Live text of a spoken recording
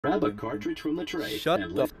Grab a cartridge from the tray.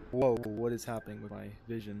 Whoa, what is happening with my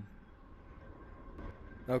vision?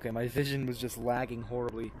 Okay, my vision was just lagging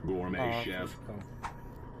horribly. Gourmet chef. Oh.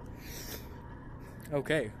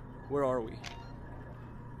 Okay, where are we?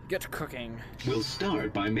 Get cooking. We'll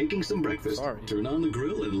start by making some breakfast. Sorry. Turn on the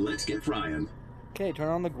grill and let's get frying. Okay, turn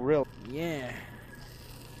on the grill. Yeah.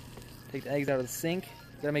 Take the eggs out of the sink.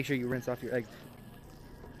 Gotta make sure you rinse off your eggs.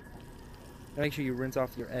 Gotta make sure you rinse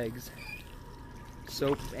off your eggs.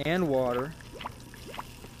 Soap and water.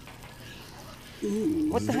 Ooh,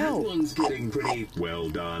 what the hell? That one's getting pretty well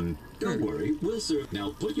done. Don't worry, we'll serve.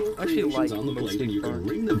 Now put your creations on the plate and you can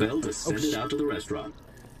ring the bell to send it out to the restaurant.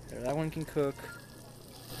 There, that one can cook.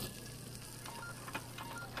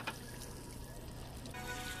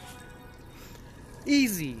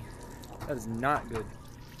 Easy! That is not good.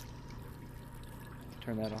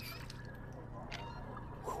 Turn that off.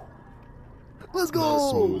 Let's go!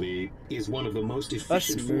 The smoothie is one of the most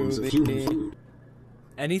efficient forms of human food.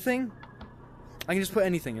 Anything? I can just put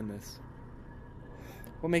anything in this.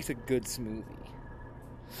 What makes a good smoothie?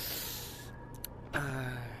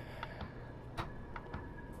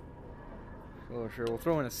 Oh, sure, we'll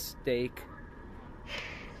throw in a steak.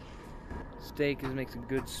 Steak makes a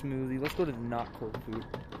good smoothie. Let's go to not cold food.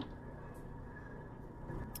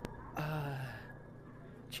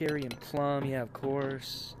 Cherry and plum, yeah, of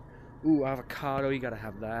course. Ooh, avocado, you gotta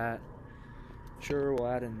have that. Sure, we'll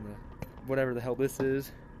add in the whatever the hell this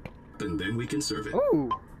is. And then we can serve it. Ooh!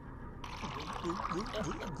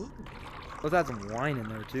 Let's add some wine in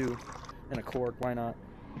there too. And a cork, why not?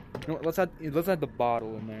 You know what, let's add the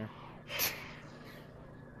bottle in there.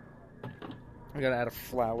 We gotta add a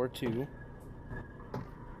flour too.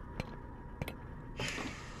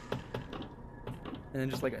 And then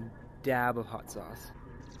just like a dab of hot sauce.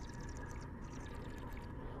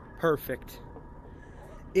 Perfect.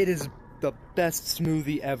 It is the best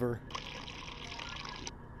smoothie ever.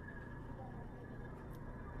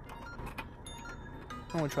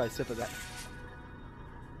 I want to try a sip of that.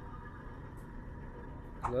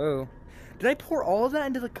 Hello? Did I pour all of that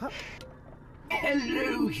into the cup?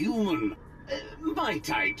 Hello, human.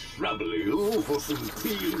 Might I trouble you for some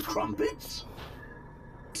tea and crumpets?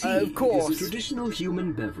 Tea of course. is a traditional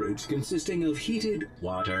human beverage consisting of heated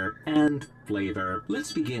water and flavor.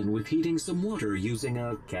 Let's begin with heating some water using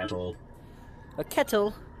a kettle. A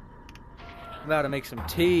kettle? I'm about to make some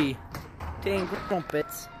tea. Tea and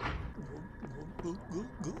crumpets.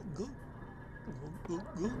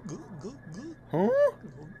 Huh?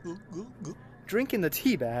 Drink in the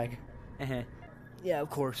tea bag. Yeah, of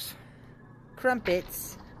course.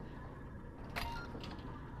 Crumpets.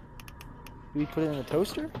 Do we put it in the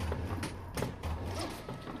toaster?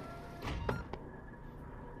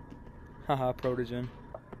 Haha, Protogen.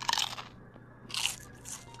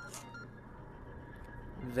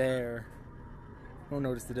 There. Won't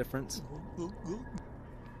notice the difference.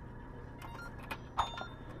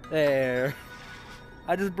 There.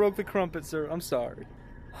 I just broke the crumpet, sir. I'm sorry.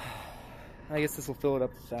 I guess this will fill it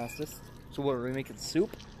up the fastest. So what, are we making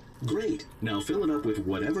soup? Great. Now fill it up with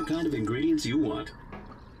whatever kind of ingredients you want.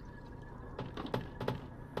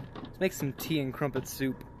 Let's make some tea and crumpet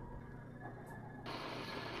soup.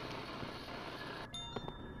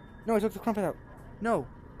 No, I took the crumpet out. No.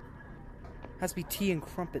 It has to be tea and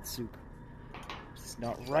crumpet soup. This is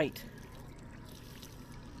not right.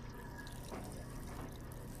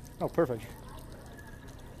 Oh, perfect.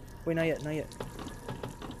 Wait, not yet, not yet.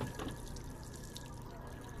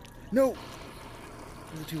 No!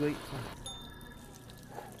 Is it too late?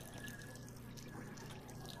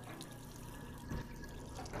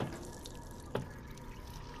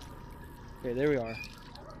 Okay, there we are.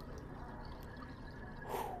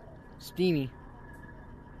 Steamy.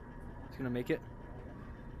 It's gonna make it.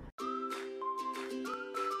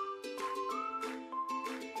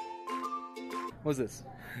 What's this?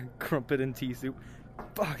 Crumpet and tea soup.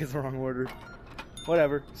 Fuck, it's the wrong order.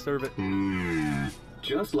 Whatever, serve it.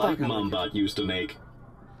 Just like Mombot used to make.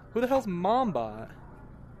 Who the hell's Mombot?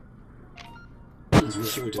 Please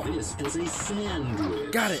refer to this as a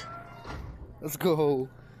sandwich. Got it! Let's go.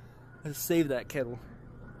 Let's save that kettle.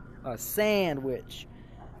 A sandwich.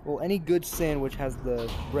 Well, any good sandwich has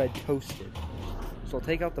the bread toasted. So I'll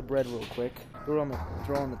take out the bread real quick. Throw it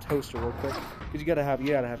on the toaster real quick. Because you gotta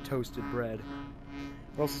have toasted bread.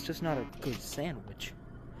 Or else it's just not a good sandwich.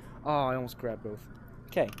 Oh, I almost grabbed both.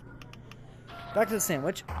 Okay. Back to the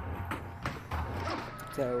sandwich.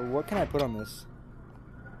 So, what can I put on this?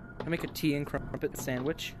 Can I make a tea and crumpet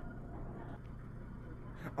sandwich?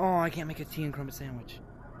 Oh, I can't make a tea and crumpet sandwich.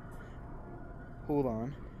 Hold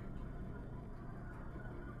on.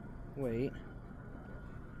 Wait.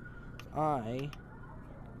 I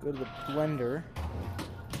Go to the blender.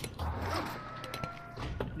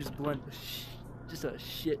 Just blend just a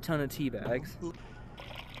shit ton of tea bags.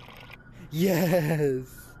 Yes!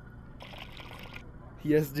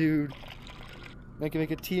 Yes, dude. I can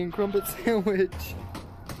make a tea and crumpet sandwich.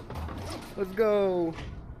 Let's go.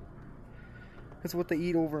 That's what they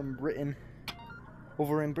eat over in Britain.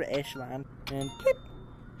 Over in British land. And beep.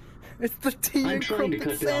 It's the tea and trying to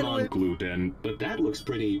crumpet cut down on sandwich. gluten, but that looks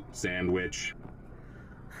pretty sandwich.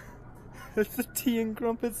 It's the tea and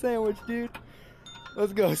crumpet sandwich, dude.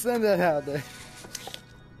 Let's go. Send that out there.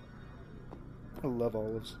 I love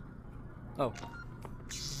olives. Oh.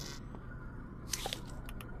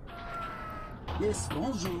 Yes,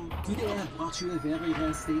 bonjour. Today I brought you a very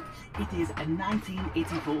rare steak. It is a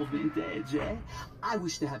 1984 vintage. I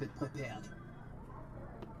wish to have it prepared.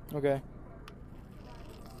 Okay.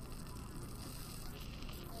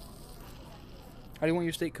 How do you want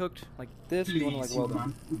your steak cooked? Like this? Or Please, you want it like well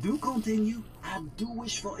human, done? do continue. I do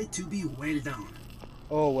wish for it to be well done.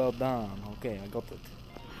 Oh, well done. Okay, I got it.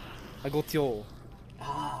 I got you.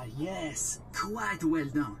 Ah, yes, quite well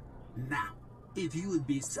done. Now, if you would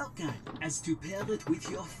be so kind as to pair it with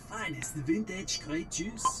your finest vintage grape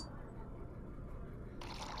juice.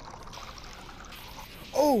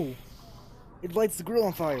 Oh! It lights the grill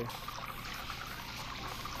on fire.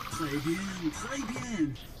 Très bien, très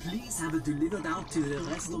bien. Please have it delivered out to the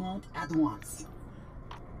restaurant at once.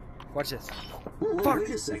 Watch this. Whoa, wait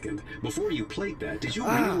a second. Before you plate that, did you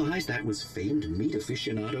realize that was famed meat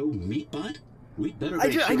aficionado Meatbot? We'd better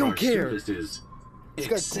make sure I don't our care. service is It's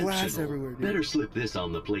got exceptional. glass everywhere, dude. Better slip this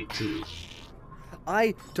on the plate too.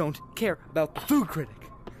 I don't care about the food critic.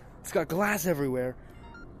 It's got glass everywhere.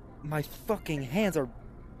 My fucking hands are...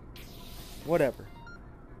 Whatever.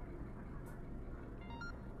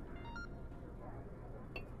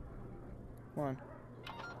 Come on.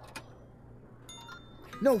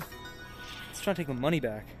 No! Let's try to take my money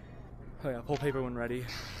back. Oh yeah, pull paper when ready.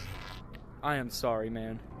 I am sorry,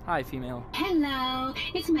 man. Hi, female. Hello,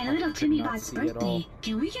 it's my little Timmy not Bot's see at all. birthday.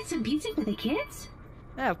 Can we get some pizza for the kids?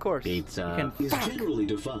 Yeah, of course. Pizza is Fuck! generally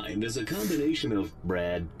defined as a combination of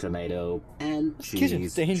bread, tomato, and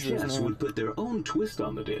kitchen's cheese. dangerous, Chefs man. would put their own twist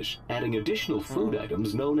on the dish, adding additional food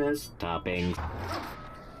items known as toppings.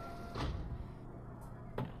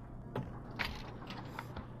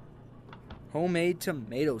 Homemade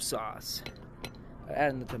tomato sauce.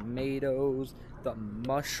 Adding the tomatoes, the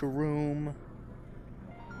mushroom.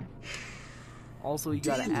 Also, you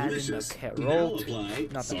gotta add in the Delicious. Now carrot. apply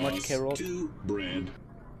Not that much sauce carrot. to bread.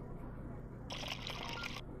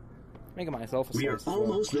 Making myself a We are slice as well.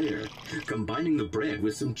 almost there. Combining the bread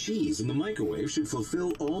with some cheese in the microwave should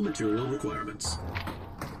fulfill all material requirements.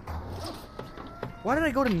 Why did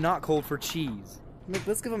I go to not cold for cheese?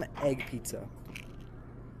 Let's give them egg pizza.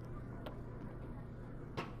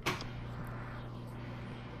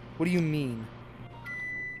 What do you mean?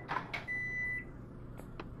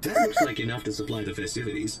 That looks like enough to supply the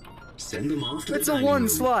festivities. Send them off to It's the a dining one room.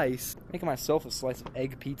 slice. Making myself a slice of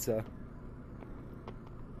egg pizza.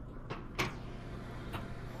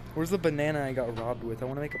 Where's the banana I got robbed with? I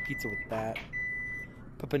want to make a pizza with that.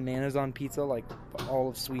 Put bananas on pizza like all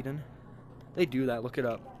of Sweden. They do that. Look it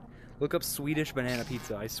up. Look up Swedish banana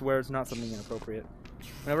pizza. I swear it's not something inappropriate.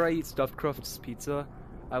 Whenever I eat stuffed crust pizza,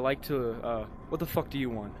 I like to, what the fuck do you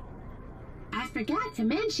want? I forgot to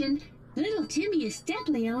mention, little Timmy is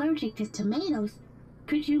deadly allergic to tomatoes.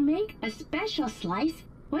 Could you make a special slice?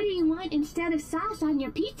 What do you want instead of sauce on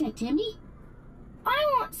your pizza, Timmy? I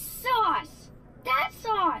want sauce! That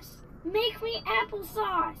sauce! Make me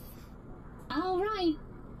applesauce! All right.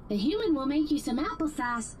 The human will make you some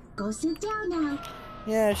applesauce. Go sit down now.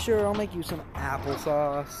 Yeah, sure, I'll make you some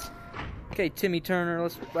applesauce. Okay, Timmy Turner,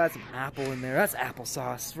 let's add some apple in there. That's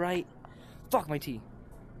applesauce, right? Fuck my tea.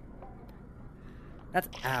 That's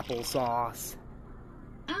applesauce.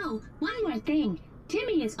 Oh, one more thing.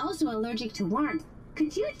 Timmy is also allergic to warmth.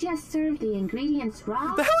 Could you just serve the ingredients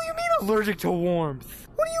raw? The hell you mean allergic to warmth?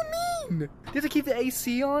 What do you mean? Do you have to keep the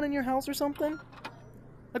AC on in your house or something?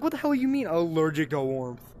 Like, what the hell you mean allergic to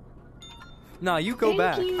warmth? Nah, you go Thank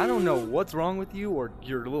back. you. I don't know what's wrong with you or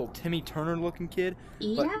your little Timmy Turner looking kid. But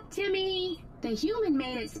Yep, Timmy. The human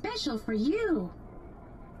made it special for you.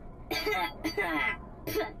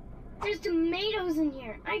 There's tomatoes in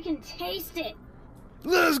here. I can taste it.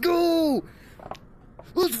 let's go!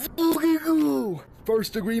 Let's fucking go!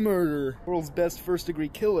 First degree murder. World's best first degree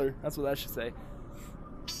killer. That's what that should say.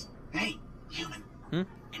 Hey, human. Hmm?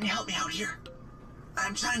 Can you help me out here?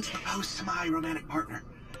 I'm trying to propose to my romantic partner.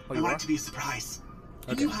 Oh, I you want are? it to be a surprise.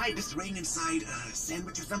 Can Okay. you hide this ring inside a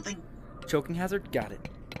sandwich or something? Choking hazard? Got it.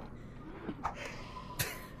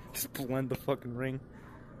 Just blend the fucking ring.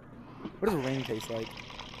 What does rain taste like?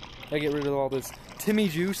 I get rid of all this Timmy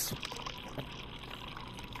juice.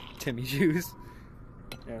 Timmy juice.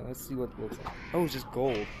 Yeah, let's see what it looks like. Oh, it's just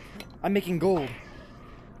gold. I'm making gold.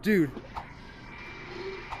 Dude.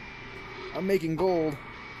 I'm making gold.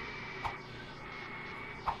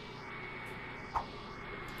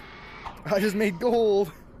 I just made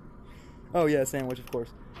gold. Oh yeah, sandwich, of course.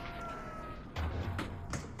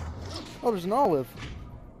 Oh, there's an olive.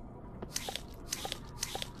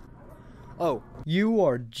 Oh, you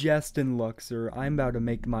are just in luck, sir. I'm about to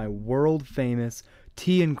make my world famous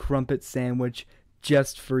tea and crumpet sandwich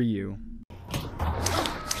just for you.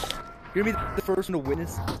 You're gonna be the first one to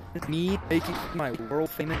witness me making my world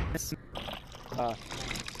famous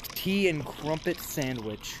tea and crumpet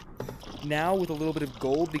sandwich. Now with a little bit of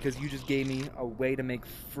gold because you just gave me a way to make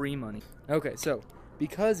free money. Okay, so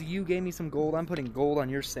because you gave me some gold, I'm putting gold on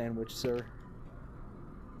your sandwich, sir.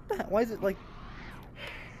 Why is it like...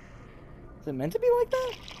 Is it meant to be like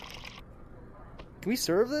that? Can we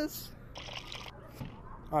serve this?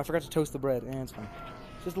 Oh, I forgot to toast the bread. Eh, it's fine.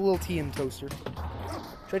 Just a little tea in the toaster.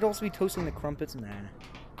 Should I also be toasting the crumpets? Nah.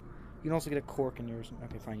 You can also get a cork in yours.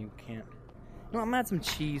 Okay, fine, you can't. No, I'm gonna add some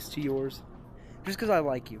cheese to yours. Just because I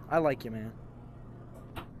like you. I like you, man.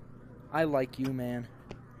 I like you, man.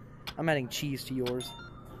 I'm adding cheese to yours.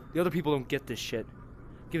 The other people don't get this shit.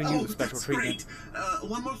 Giving you the special treatment. Great.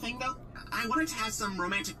 One more thing, though. I wanted to have some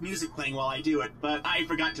romantic music playing while I do it, but I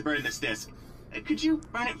forgot to burn this disc. Could you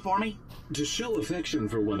burn it for me? To show affection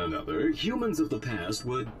for one another, humans of the past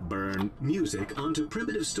would burn music onto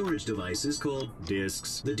primitive storage devices called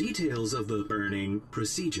discs. The details of the burning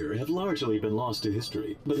procedure have largely been lost to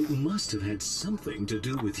history, but it must have had something to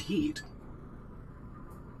do with heat.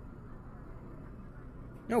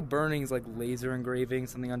 You know, burning's like laser engraving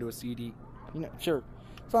something onto a CD. You know, sure,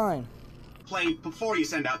 fine. Play before you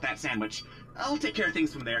send out that sandwich. I'll take care of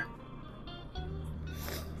things from there.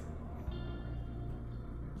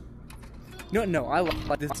 No, I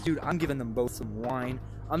like this dude. I'm giving them both some wine.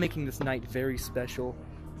 I'm making this night very special.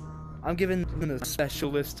 I'm giving them the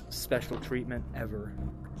specialist special treatment ever.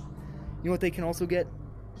 You know what they can also get?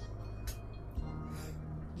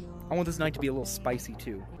 I want this night to be a little spicy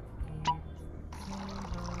too.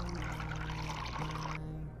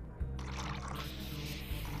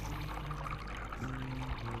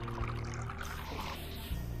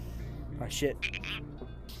 Ah, shit.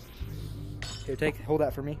 Here, hold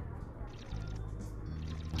that for me.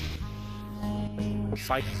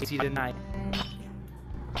 Spicy tonight.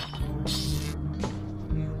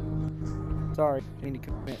 Sorry, I need to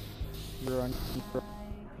commit. You're on.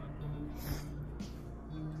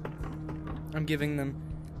 I'm giving them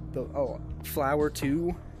the flour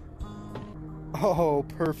too. Oh,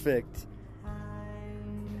 perfect.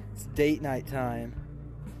 It's date night time.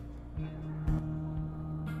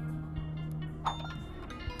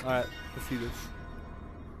 Alright, let's see this.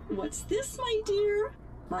 What's this, my dear?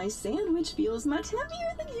 My sandwich feels much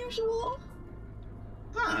heavier than usual.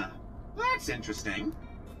 Huh. That's interesting.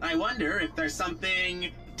 I wonder if there's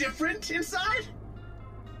something different inside?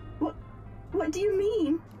 What do you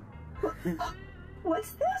mean?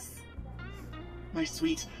 What's this? My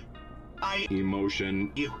sweet...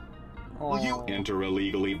 Emotion. Will you Enter a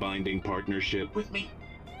legally binding partnership with me?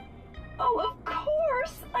 Oh, of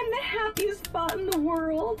course! I'm the happiest spot in the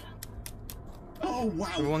world. Oh, wow.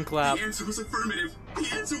 Everyone clap. The answer was affirmative. The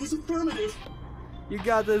answer was affirmative. You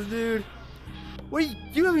got this, dude. Wait,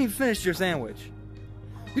 you haven't even finished your sandwich.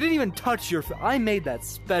 You didn't even touch your... I made that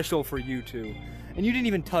special for you two. And you didn't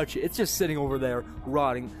even touch it. It's just sitting over there,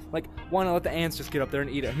 rotting. Like, why not let the ants just get up there and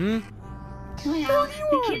eat it, Well,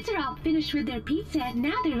 the kids are all finished with their pizza, and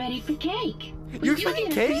now they're ready for cake. You're You fucking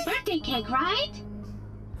get a cake? free birthday cake, right?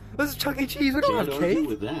 This is Chuck E. Cheese. We don't Can't have argue cake.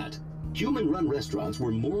 with that. Human-run restaurants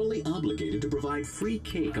were morally obligated to provide free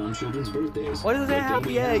cake on children's birthdays. Why does it have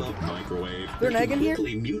the egg? Microwave. Is there an egg in here?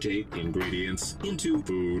 Quickly mutate ingredients into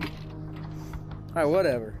food. Alright,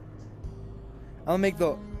 whatever. I'll make the...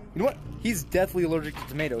 You know what? He's deathly allergic to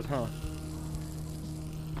tomatoes, huh?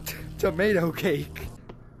 Tomato cake.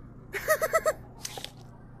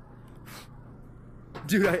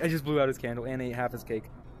 Dude, I just blew out his candle and ate half his cake.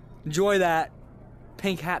 Enjoy that.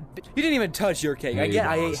 Pink hat. You didn't even touch your cake. Hey,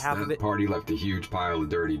 I ate boss, half of that it. party left a huge pile of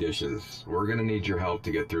dirty dishes. We're gonna need your help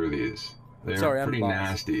to get through these. They're Sorry, I'm pretty the boss.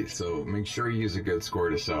 nasty, so make sure you use a good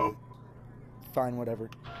squirt of soap. Fine, whatever.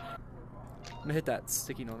 I'm gonna hit that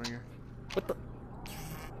sticky note on here. What the?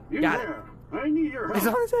 You Got there? I need your He's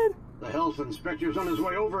help. on his head. The health inspector's on his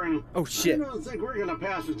way over and... Oh, shit. I don't think we're gonna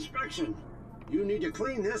pass inspection. You need to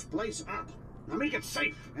clean this place up. Now make it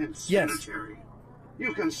safe and Yes. sanitary.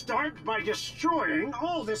 You can start by destroying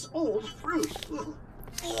all this old fruit. Ugh.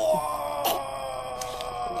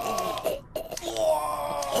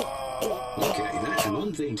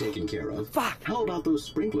 one thing taken care of. Fuck! How about those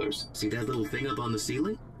sprinklers? See that little thing up on the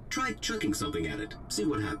ceiling? Try chucking something at it. See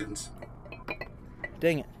what happens.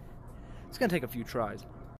 Dang it. It's gonna take a few tries.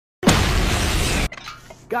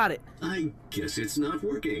 Got it! I guess it's not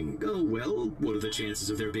working. Oh well, what are the chances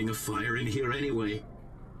of there being a fire in here anyway?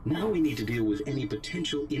 Now we need to deal with any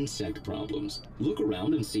potential insect problems. Look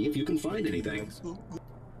around and see if you can find anything.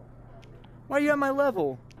 Why are you at my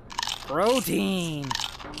level? Protein!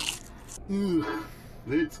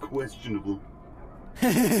 That's questionable.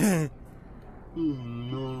 I'm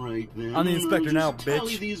Alright then. the inspector I'll now, just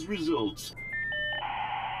tally bitch. these results.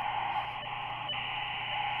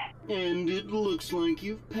 And it looks like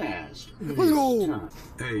you've passed.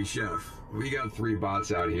 Hey, Chef. We got 3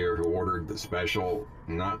 bots out here who ordered the special.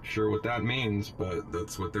 Not sure what that means, but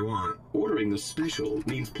that's what they want. Ordering the special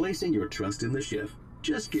means placing your trust in the chef.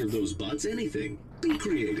 Just give those bots anything. Be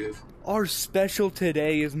creative. Our special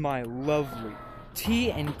today is my lovely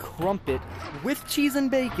tea and crumpet with cheese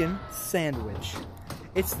and bacon sandwich.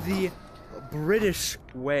 It's the British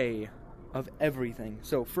way of everything.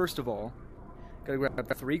 So first of all, gotta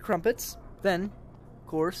grab 3 crumpets. Then, of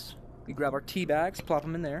course, we grab our tea bags, plop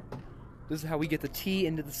them in there. This is how we get the tea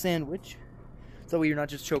into the sandwich. So that way you're not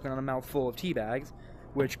just choking on a mouthful of tea bags,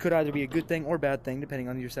 which could either be a good thing or bad thing depending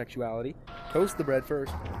on your sexuality. Toast the bread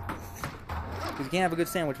first. Because you can't have a good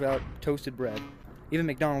sandwich without toasted bread. Even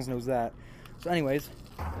McDonald's knows that. So anyways.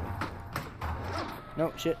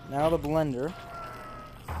 No, shit. Now the blender.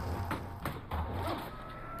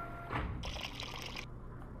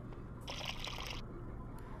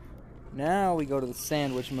 Now we go to the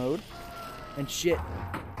sandwich mode. And shit.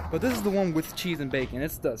 But this is the one with cheese and bacon.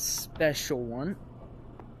 It's the special one.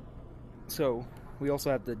 So, we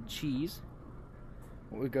also have the cheese.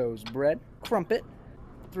 It goes bread, crumpet,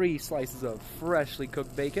 3 slices of freshly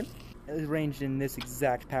cooked bacon, arranged in this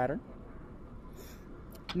exact pattern.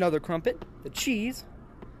 Another crumpet, the cheese,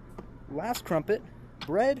 last crumpet,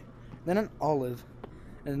 bread, then an olive.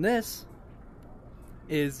 And this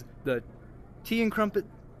is the tea and crumpet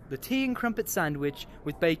sandwich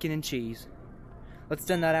with bacon and cheese. Let's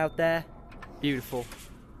send that out there. Beautiful.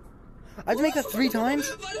 I have to make that 3 times?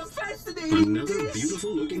 Another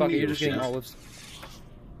beautiful looking Fuck it, meal, you're just getting chef. olives.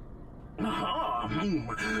 And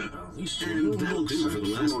that'll do for the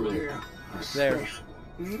last one. There.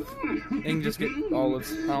 You can just get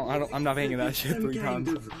olives. I'm not making that shit 3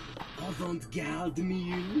 times. Avant-garde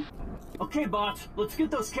meal. Okay, bots, let's get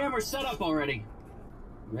those cameras set up already.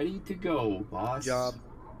 Ready to go, boss. Job.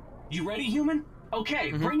 You ready, human?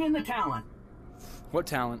 Okay, bring in the talent. What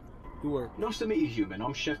talent? Who are? Nice to meet you, human.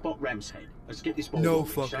 I'm Chef Bot Ramshead. Let's get this ball No rolling,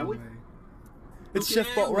 fucking shall we? way. It's Okay,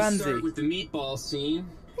 Chef Bot we'll Ramsey. start with the meatball scene.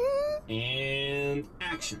 And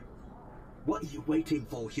Action. What are you waiting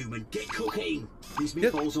for, human? Get cooking! These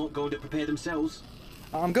Yep. meatballs aren't going to prepare themselves.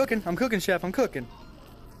 I'm cooking, Chef, I'm cooking.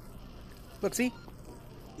 Look, see?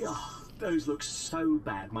 Ugh, those look so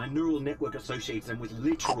bad. My neural network associates them with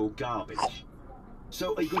literal garbage.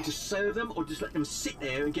 So are you going to serve them or just let them sit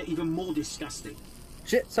there and get even more disgusting?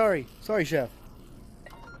 Shit, sorry, Chef.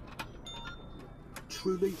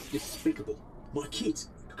 Truly despicable. My kids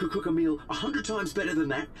could cook a meal 100 times better than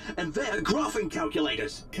that, and they're graphing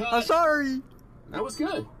calculators. I'm sorry. that was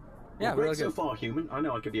good. Yeah, Well, great really so good. far, human. I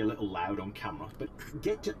know I could be a little loud on camera, but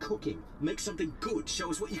get to cooking. Make something good. Show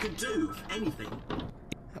us what you can do, if anything.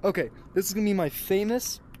 Okay, this is gonna be my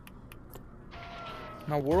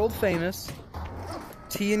world famous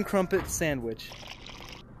tea and crumpet sandwich.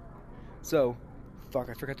 So, fuck,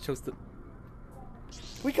 I forgot to toast the. Can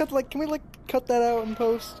we cut that out in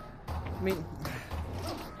post? I mean,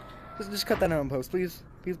 just cut that out in post, please,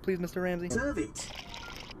 Mr. Ramsey. Serve it.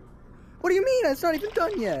 What do you mean? It's not even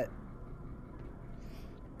done yet.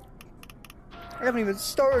 I haven't even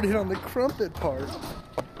started on the crumpet part.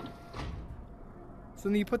 So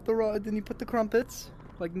then you put the crumpets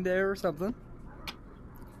like in there or something.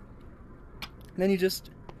 And then you just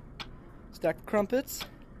stack the crumpets,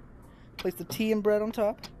 place the tea and bread on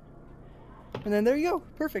top, and then there you go.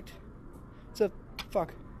 Perfect.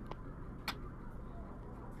 Fuck.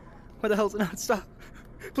 Why the hell's it not stop?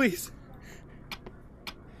 Please.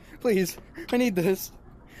 Please. I need this.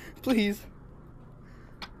 Please.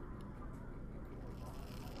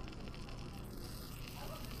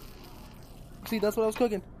 See, that's what I was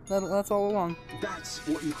cooking. That's all along. That's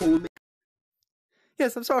what you call me.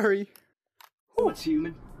 Yes, I'm sorry. What's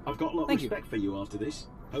human? I've got a lot of Thank you. respect for you after this.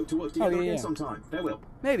 Hope to work together again sometime. Farewell.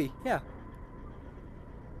 Maybe, yeah.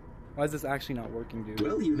 Why is this actually not working, dude?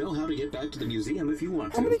 Well, you know how to get back to the museum if you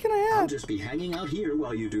want to. How many can I add? I'll just be hanging out here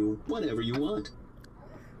while you do whatever you want.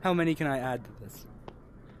 How many can I add to this?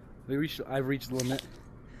 I've reached the limit.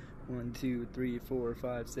 1, 2, 3, 4,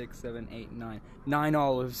 5, 6, 7, 8, 9. 9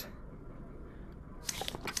 olives.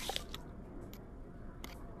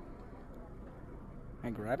 Can I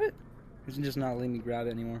grab it? Or is it just not letting me grab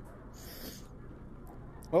it anymore?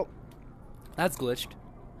 Oh, that's glitched.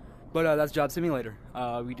 But that's Job Simulator.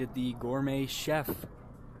 We did the Gourmet Chef.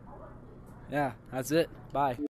 Yeah, that's it. Bye.